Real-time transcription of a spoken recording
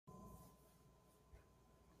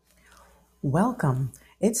Welcome.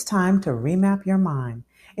 It's time to remap your mind.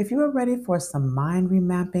 If you are ready for some mind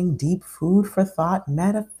remapping, deep food for thought,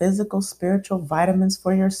 metaphysical, spiritual vitamins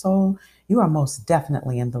for your soul, you are most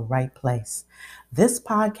definitely in the right place. This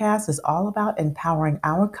podcast is all about empowering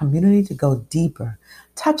our community to go deeper,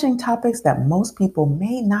 touching topics that most people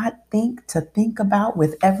may not think about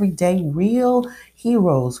with everyday real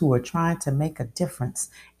heroes who are trying to make a difference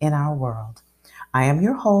in our world. I am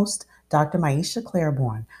your host, Dr. Maisha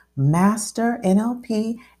Claiborne, Master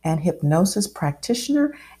NLP and Hypnosis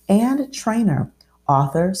Practitioner and Trainer,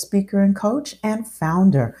 author, speaker, and coach, and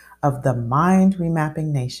founder of the Mind Remapping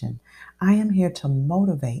Nation. I am here to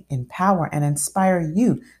motivate, empower, and inspire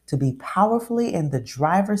you to be powerfully in the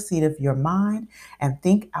driver's seat of your mind and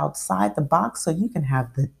think outside the box so you can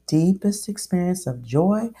have the deepest experience of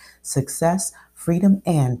joy, success, freedom,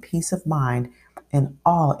 and peace of mind in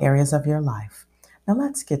all areas of your life. Now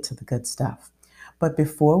let's get to the good stuff. But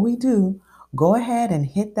before we do, go ahead and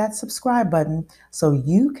hit that subscribe button so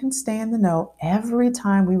you can stay in the know every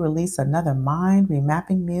time we release another mind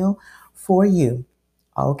remapping meal for you.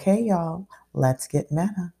 Okay, y'all, let's get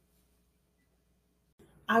meta.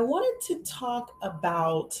 I wanted to talk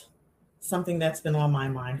about something that's been on my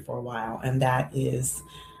mind for a while, and that is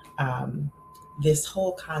um, this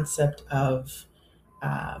whole concept of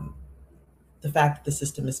um, the fact that the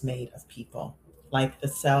system is made of people, like the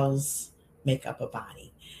cells make up a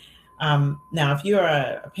body. Now, if you're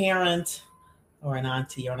a parent or an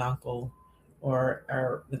auntie or an uncle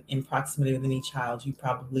or in proximity with any child, you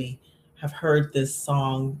probably have heard this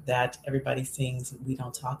song that everybody sings, We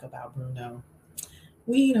Don't Talk About Bruno.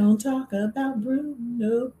 We don't talk about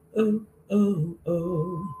Bruno. Oh, oh,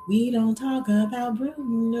 oh. We don't talk about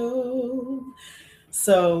Bruno.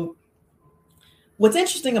 So what's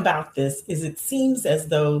interesting about this is it seems as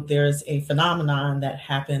though there's a phenomenon that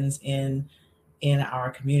happens in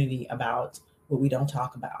our community about what we don't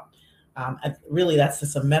talk about. Really, that's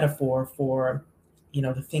just a metaphor for,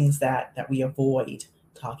 the things that we avoid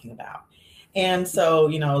talking about. And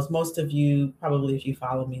so, as most of you probably, if you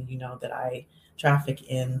follow me, you know that I traffic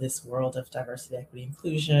in this world of diversity, equity,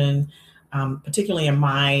 inclusion. Particularly in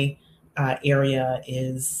my area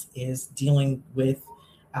is dealing with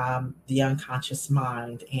the unconscious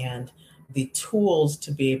mind and the tools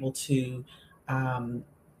to be able to um,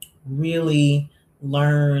 really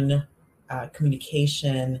learn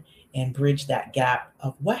communication and bridge that gap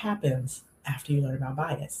of what happens after you learn about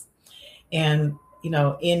bias. And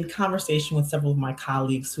in conversation with several of my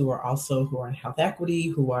colleagues who are in health equity,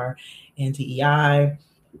 who are in DEI,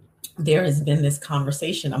 there has been this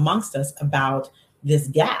conversation amongst us about this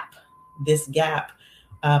gap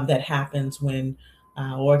that happens when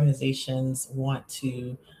organizations want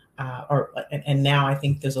to, and now I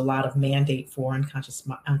think there's a lot of mandate for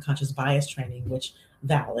unconscious bias training, which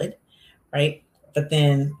valid, right? But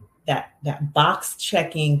then that box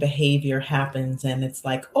checking behavior happens, and it's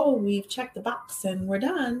like, oh, we've checked the box and we're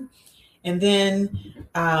done. And then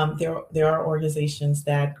there are organizations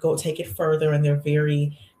that go take it further, and they're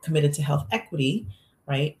very committed to health equity,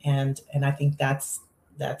 right? And I think that's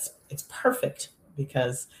it's perfect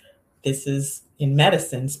because this is in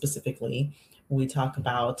medicine specifically when we talk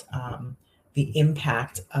about the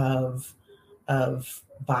impact of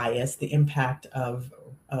bias, the impact of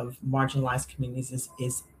marginalized communities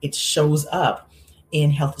is it shows up in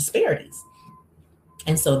health disparities.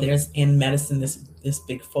 And so there's in medicine this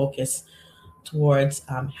big focus towards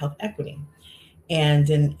health equity, and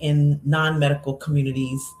in non-medical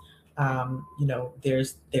communities,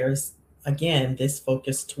 there's again this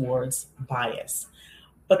focus towards bias.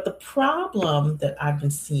 But the problem that I've been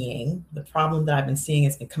seeing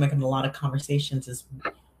has been coming up in a lot of conversations is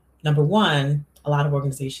number one, a lot of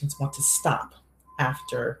organizations want to stop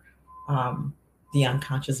after um, the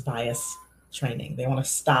unconscious bias training. They want to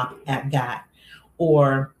stop at that,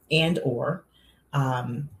 or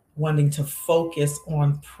wanting to focus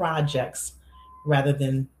on projects rather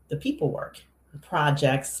than the people work, the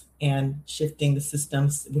projects and shifting the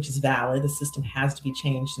systems, which is valid. The system has to be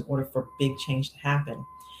changed in order for big change to happen.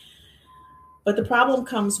 But the problem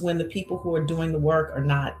comes when the people who are doing the work are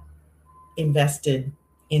not invested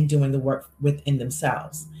in doing the work within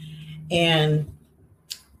themselves. And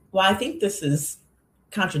while I think this is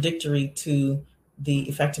contradictory to the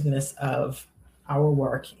effectiveness of our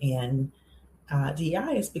work in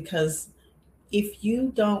DEI, is because if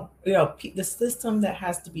you don't, the system that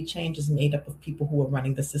has to be changed is made up of people who are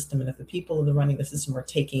running the system. And if the people who are running the system are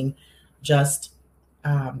taking just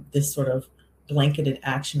this sort of blanketed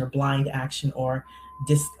action or blind action or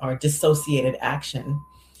dissociated action,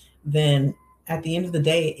 then at the end of the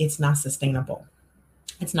day, it's not sustainable.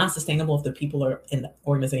 It's not sustainable if the people are in the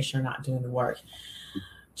organization are not doing the work.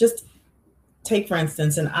 Just take, for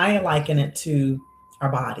instance, and I liken it to our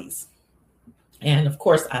bodies. And of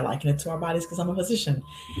course, I liken it to our bodies because I'm a physician.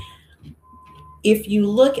 If you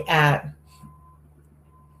look at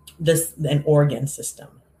an organ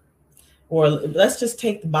system, or let's just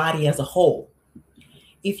take the body as a whole.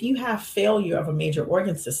 If you have failure of a major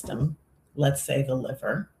organ system, let's say the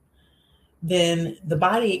liver, then the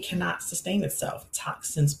body cannot sustain itself.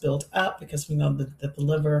 Toxins build up because we know that the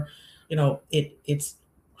liver, it's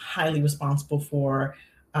highly responsible for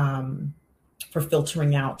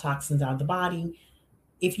filtering out toxins out of the body.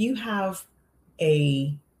 If you have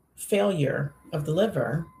a failure of the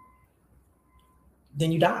liver,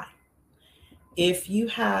 then you die. If you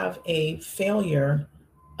have a failure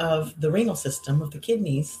of the renal system, of the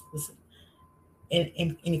kidneys,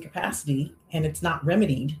 in any capacity, and it's not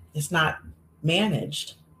remedied, it's not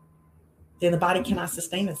managed, then the body cannot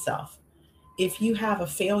sustain itself. If you have a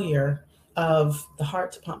failure of the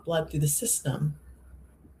heart to pump blood through the system,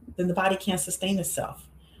 then the body can't sustain itself.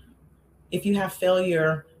 If you have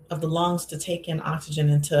failure of the lungs to take in oxygen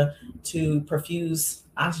and to perfuse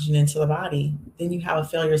oxygen into the body, then you have a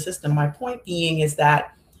failure system. My point being is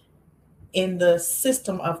that in the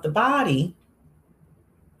system of the body,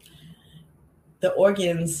 the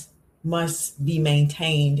organs must be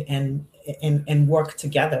maintained and work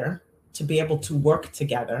together to be able to work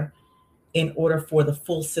together in order for the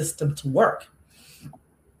full system to work.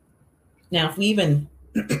 Now, if we even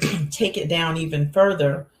take it down even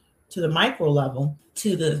further to the micro level,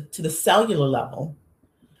 to the cellular level,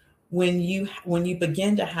 when you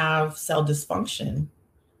begin to have cell dysfunction,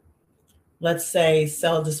 let's say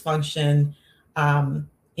cell dysfunction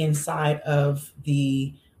inside of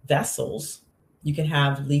the vessels, you can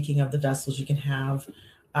have leaking of the vessels, you can have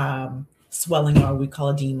swelling, or we call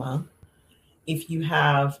edema. If you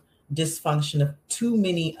have dysfunction of too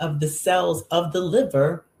many of the cells of the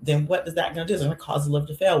liver, then what is that going to do? It's going to cause the liver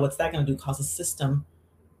to fail. What's that going to do? Cause the system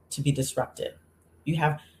to be disrupted.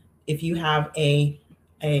 If you have a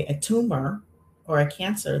tumor or a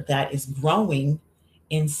cancer that is growing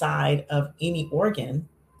inside of any organ,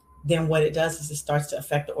 then what it does is it starts to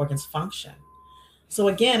affect the organ's function. So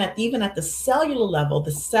again, even at the cellular level,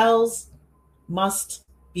 the cells must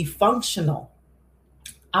be functional,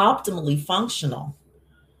 optimally functional,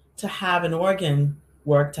 to have an organ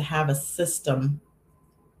work, to have a system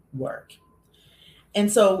work. And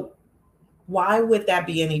so why would that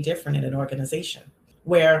be any different in an organization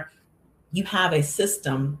where you have a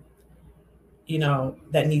system,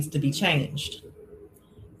 that needs to be changed?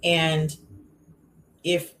 And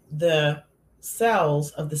if the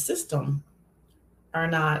cells of the system are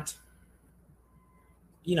not,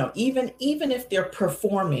 even if they're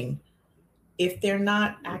performing, if they're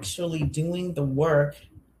not actually doing the work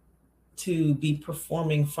to be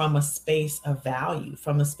performing from a space of value,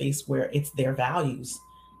 from a space where it's their values,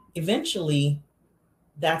 eventually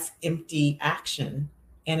that's empty action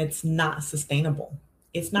and it's not sustainable.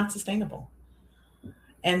 It's not sustainable.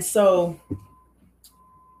 And so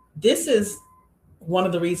this is one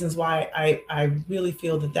of the reasons why I really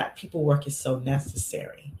feel that people work is so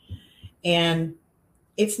necessary. And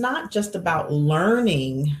it's not just about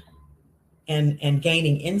learning and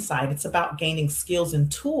gaining insight. It's about gaining skills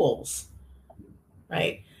and tools,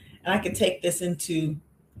 right? And I could take this into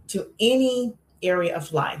any area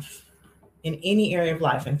of life, into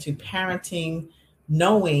parenting,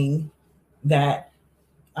 knowing that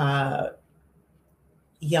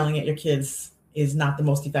yelling at your kids is not the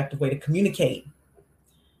most effective way to communicate.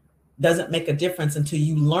 Doesn't make a difference until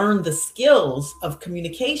you learn the skills of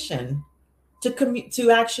communication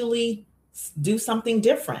to actually do something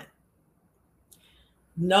different.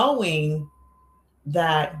 Knowing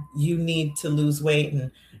that you need to lose weight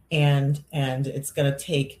and it's going to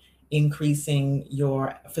take increasing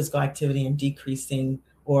your physical activity and decreasing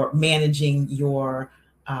or managing your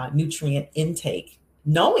nutrient intake.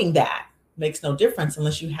 Knowing that makes no difference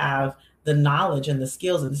unless you have the knowledge and the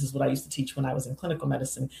skills. And this is what I used to teach when I was in clinical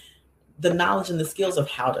medicine. The knowledge and the skills of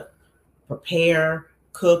how to prepare,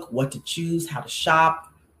 cook, what to choose, how to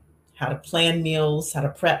shop, how to plan meals, how to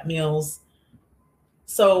prep meals.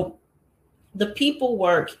 So the people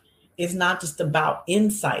work is not just about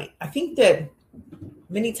insight. I think that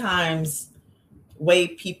many times way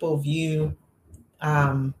people view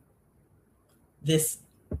this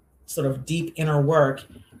sort of deep inner work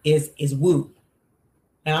is woo.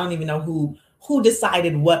 And I don't even know who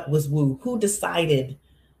decided what was woo, who decided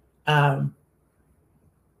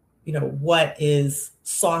what is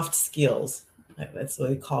soft skills. That's what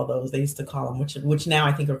they call those. They used to call them, which now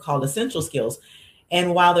I think are called essential skills.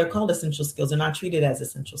 And while they're called essential skills, they're not treated as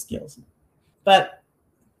essential skills. But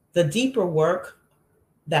the deeper work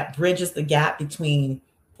that bridges the gap between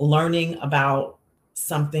learning about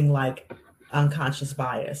something like unconscious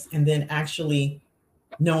bias and then actually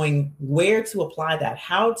knowing where to apply that,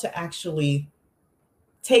 how to actually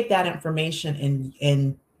take that information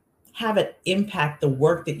and have it impact the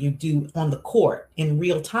work that you do on the court in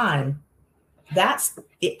real time, that's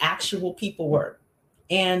the actual people work.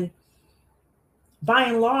 And by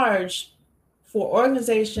and large, for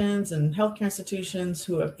organizations and healthcare institutions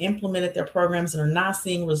who have implemented their programs and are not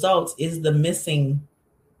seeing results is the missing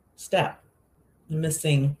step, the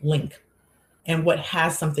missing link. And what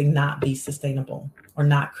has something not be sustainable or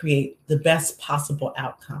not create the best possible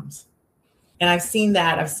outcomes. And I've seen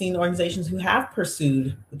that. I've seen organizations who have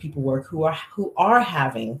pursued the people work who are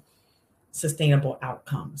having sustainable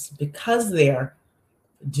outcomes because they're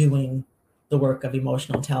doing the work of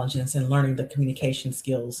emotional intelligence and learning the communication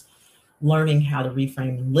skills, learning how to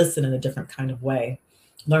reframe and listen in a different kind of way,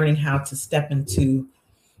 learning how to step into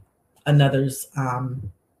another's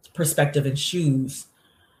perspective and shoes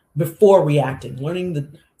before reacting,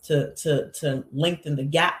 learning to lengthen the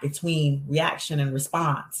gap between reaction and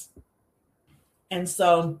response. And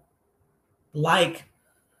so, like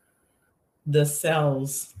the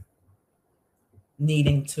cells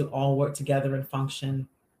needing to all work together and function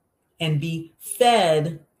and be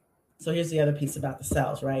fed. So here's the other piece about the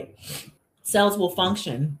cells, right? Cells will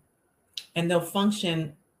function, and they'll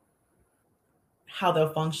function how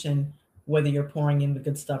they'll function, whether you're pouring in the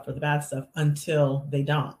good stuff or the bad stuff, until they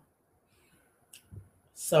don't.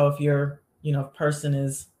 So if you're, a person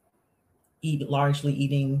is largely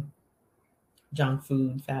eating junk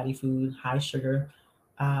food, fatty food, high sugar,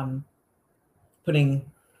 putting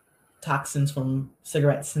toxins from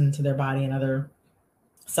cigarettes into their body and other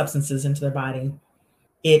substances into their body,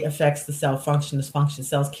 it affects the cell function.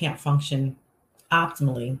 Cells can't function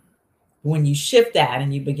optimally. When you shift that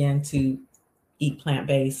and you begin to eat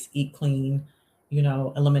plant-based, eat clean,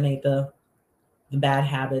 eliminate the bad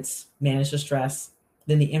habits, manage the stress,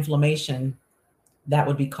 then the inflammation that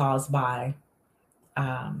would be caused by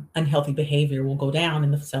unhealthy behavior will go down,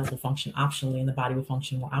 and the cells will function optionally, and the body will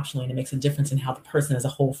function more optionally, and it makes a difference in how the person as a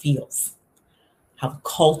whole feels, how the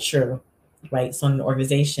culture, right? So in an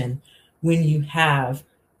organization, when you have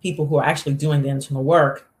people who are actually doing the internal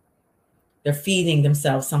work, they're feeding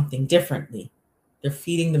themselves something differently. They're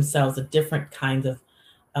feeding themselves a different kind of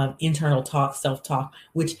internal talk, self-talk,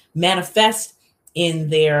 which manifests in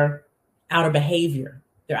their outer behavior,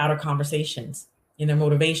 their outer conversations, in their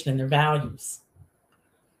motivation and their values.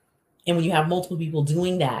 And when you have multiple people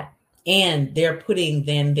doing that, and they're putting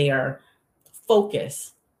then their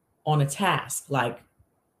focus on a task like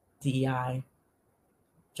DEI,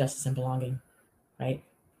 justice and belonging, right?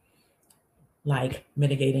 Like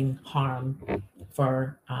mitigating harm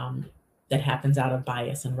for that happens out of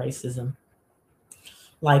bias and racism,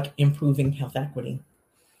 like improving health equity.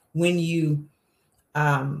 When you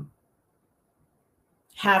have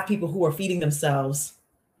people who are feeding themselves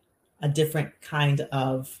a different kind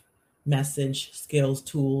of message, skills,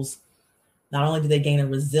 tools, not only do they gain a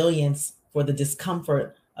resilience for the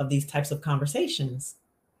discomfort of these types of conversations,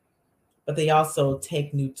 but they also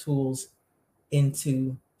take new tools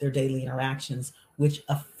into their daily interactions, which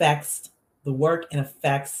affects the work and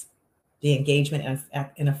affects the engagement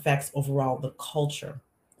and affects overall the culture.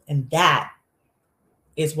 And that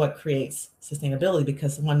is what creates sustainability,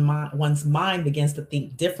 because one's mind begins to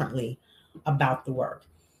think differently about the work,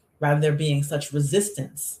 rather than there being such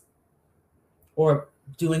resistance or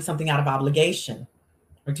doing something out of obligation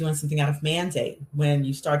or doing something out of mandate. When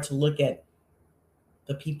you start to look at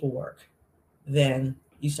the people work, then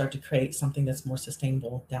you start to create something that's more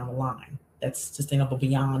sustainable down the line, that's sustainable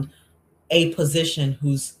beyond a position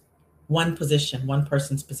who's one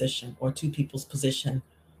person's position or two people's position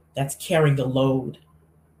that's carrying the load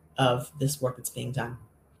of this work that's being done.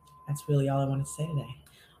 That's really all I want to say today.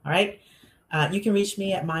 All right. You can reach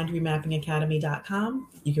me at mindremappingacademy.com.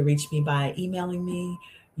 You can reach me by emailing me.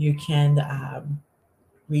 You can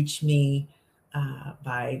reach me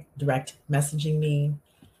by direct messaging me.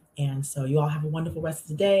 And so you all have a wonderful rest of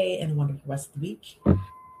the day and a wonderful rest of the week.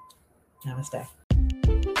 Namaste.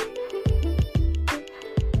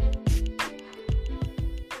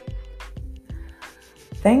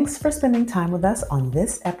 Thanks for spending time with us on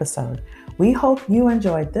this episode. We hope you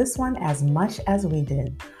enjoyed this one as much as we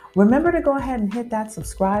did. Remember to go ahead and hit that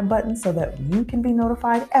subscribe button so that you can be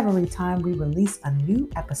notified every time we release a new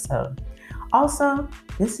episode. Also,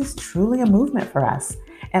 this is truly a movement for us,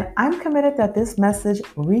 And I'm committed that this message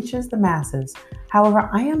reaches the masses. However,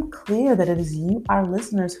 I am clear that it is you, our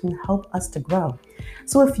listeners, who help us to grow.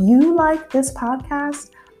 So if you like this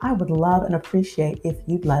podcast, I would love and appreciate if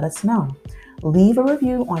you'd let us know. Leave a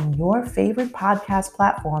review on your favorite podcast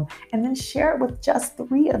platform and then share it with just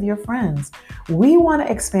 3 of your friends. We want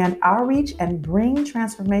to expand our reach and bring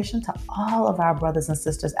transformation to all of our brothers and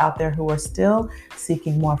sisters out there who are still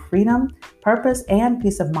seeking more freedom, purpose, and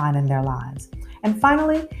peace of mind in their lives. And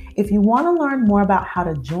finally, if you want to learn more about how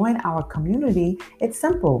to join our community, it's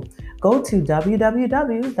simple. Go to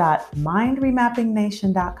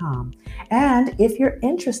www.mindremappingnation.com. And if you're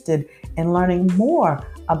interested in learning more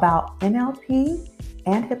about NLP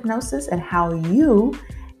and hypnosis and how you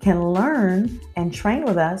can learn and train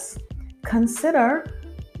with us, consider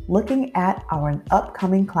looking at our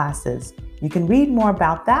upcoming classes. You can read more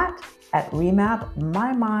about that at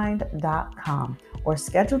remapmymind.com or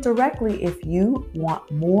schedule directly if you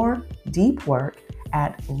want more deep work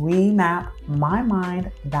at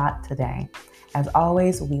remapmymind.today. As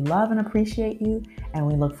always, we love and appreciate you, and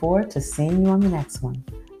we look forward to seeing you on the next one.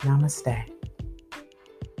 Namaste.